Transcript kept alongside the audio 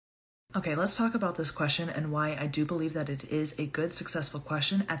Okay, let's talk about this question and why I do believe that it is a good, successful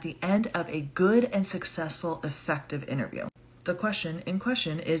question at the end of a good and successful, effective interview. The question in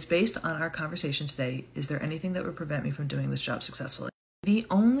question is based on our conversation today. Is there anything that would prevent me from doing this job successfully? The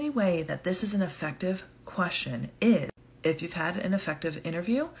only way that this is an effective question is if you've had an effective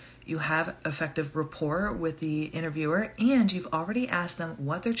interview, you have effective rapport with the interviewer, and you've already asked them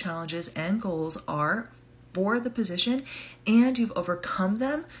what their challenges and goals are for the position, and you've overcome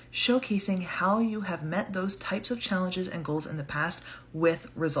them, showcasing how you have met those types of challenges and goals in the past with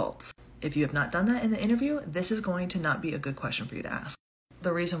results. If you have not done that in the interview, this is going to not be a good question for you to ask.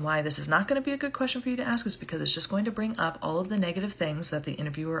 The reason why this is not going to be a good question for you to ask is because it's just going to bring up all of the negative things that the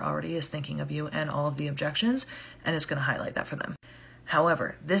interviewer already is thinking of you and all of the objections, and it's going to highlight that for them.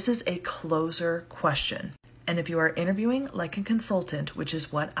 However, this is a closer question. And if you are interviewing like a consultant, which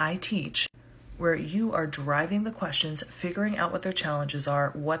is what I teach, where you are driving the questions, figuring out what their challenges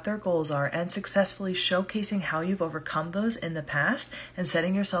are, what their goals are, and successfully showcasing how you've overcome those in the past and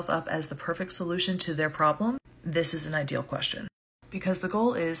setting yourself up as the perfect solution to their problem, this is an ideal question. Because the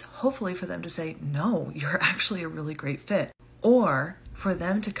goal is hopefully for them to say, no, you're actually a really great fit. Or for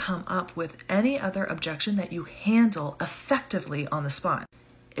them to come up with any other objection that you handle effectively on the spot.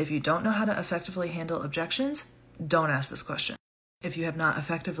 If you don't know how to effectively handle objections, don't ask this question. If you have not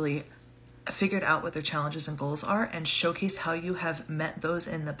effectively figured out what their challenges and goals are and showcased how you have met those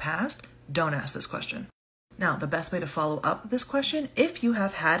in the past, don't ask this question. Now, the best way to follow up this question, if you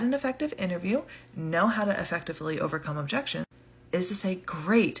have had an effective interview, know how to effectively overcome objections, is to say,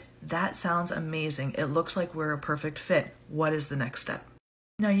 great, that sounds amazing. It looks like we're a perfect fit. What is the next step?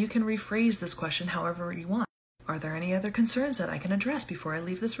 Now, you can rephrase this question however you want. Are there any other concerns that I can address before I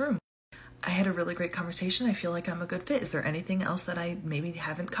leave this room? I had a really great conversation. I feel like I'm a good fit. Is there anything else that I maybe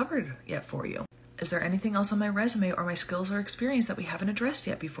haven't covered yet for you? Is there anything else on my resume or my skills or experience that we haven't addressed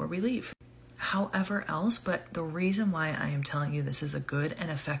yet before we leave? However else, but the reason why I am telling you this is a good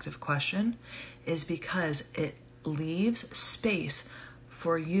and effective question is because it leaves space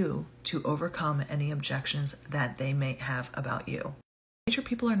for you to overcome any objections that they may have about you. HR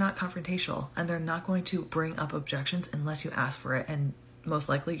people are not confrontational, and they're not going to bring up objections unless you ask for it, and most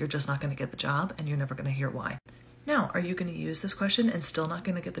likely you're just not going to get the job and you're never going to hear why. Now, are you going to use this question and still not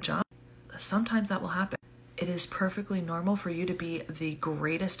going to get the job? Sometimes that will happen. It is perfectly normal for you to be the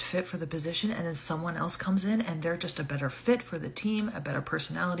greatest fit for the position, and then someone else comes in and they're just a better fit for the team, a better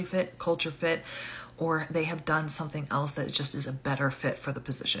personality fit, culture fit, or they have done something else that just is a better fit for the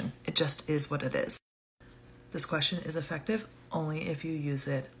position. It just is what it is. This question is effective only if you use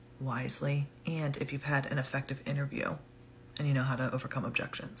it wisely and if you've had an effective interview and you know how to overcome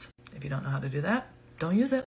objections. If you don't know how to do that, don't use it.